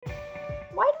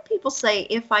people say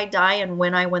if I die and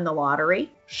when I win the lottery.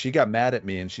 She got mad at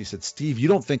me and she said, Steve, you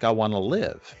don't think I want to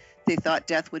live. They thought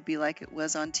death would be like it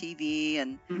was on TV,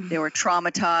 and they were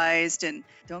traumatized, and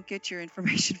don't get your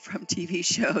information from TV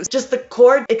shows. Just the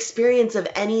core experience of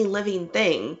any living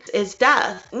thing is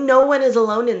death. No one is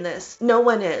alone in this. No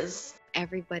one is.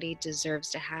 Everybody deserves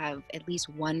to have at least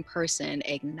one person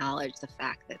acknowledge the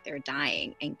fact that they're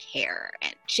dying and care,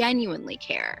 and genuinely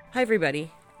care. Hi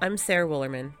everybody, I'm Sarah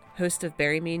Willerman, host of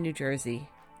Bury Me in New Jersey,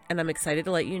 and I'm excited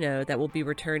to let you know that we'll be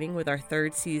returning with our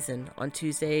third season on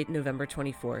Tuesday, November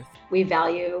 24th. We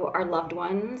value our loved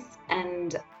ones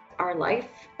and our life,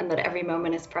 and that every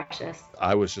moment is precious.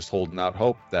 I was just holding out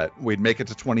hope that we'd make it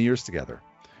to 20 years together.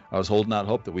 I was holding out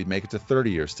hope that we'd make it to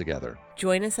 30 years together.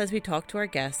 Join us as we talk to our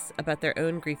guests about their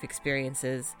own grief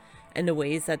experiences and the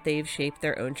ways that they've shaped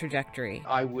their own trajectory.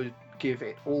 I would give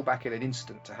it all back in an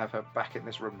instant to have her back in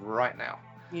this room right now.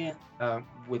 Yeah.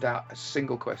 Without a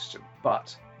single question.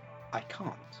 But I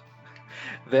can't.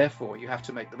 Therefore, you have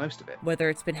to make the most of it. Whether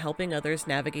it's been helping others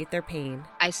navigate their pain.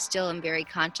 I still am very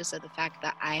conscious of the fact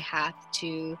that I have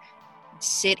to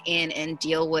sit in and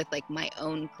deal with like my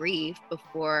own grief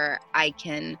before I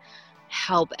can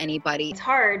help anybody. It's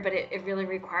hard, but it really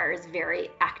requires very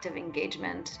active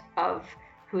engagement of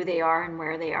who they are and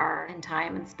where they are in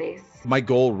time and space. My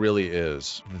goal really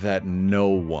is that no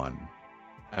one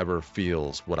ever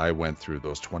feels what I went through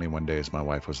those 21 days my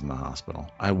wife was in the hospital.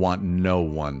 I want no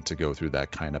one to go through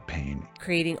that kind of pain.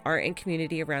 Creating art and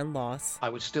community around loss. I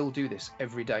would still do this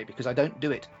every day because I don't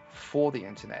do it for the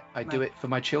internet. I do it for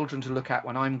my children to look at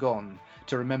when I'm gone,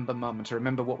 to remember mum and to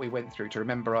remember what we went through, to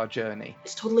remember our journey.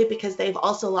 It's totally because they've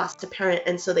also lost a parent,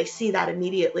 and so they see that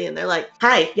immediately and they're like,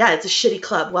 hi, yeah, it's a shitty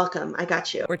club. Welcome. I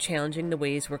got you. We're challenging the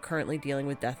ways we're currently dealing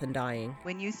with death and dying.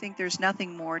 When you think there's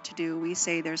nothing more to do, we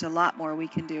say there's a lot more we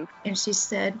can do. And she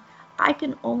said, I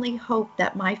can only hope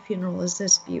that my funeral is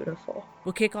this beautiful.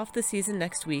 We'll kick off the season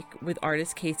next week with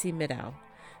artist Casey Middow,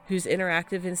 whose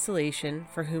interactive installation,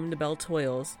 For Whom the Bell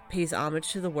Tolls, pays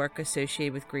homage to the work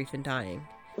associated with grief and dying.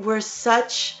 We're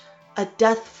such a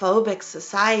death-phobic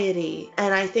society,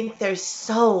 and I think there's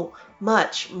so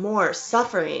much more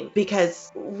suffering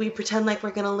because we pretend like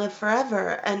we're going to live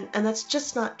forever, and that's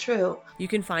just not true. You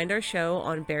can find our show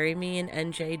on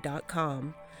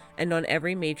burymeinNJ.com and on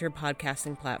every major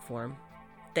podcasting platform.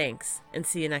 Thanks, and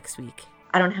see you next week.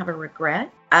 I don't have a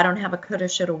regret. I don't have a coulda,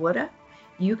 shoulda, woulda.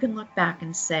 You can look back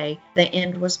and say the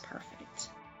end was perfect.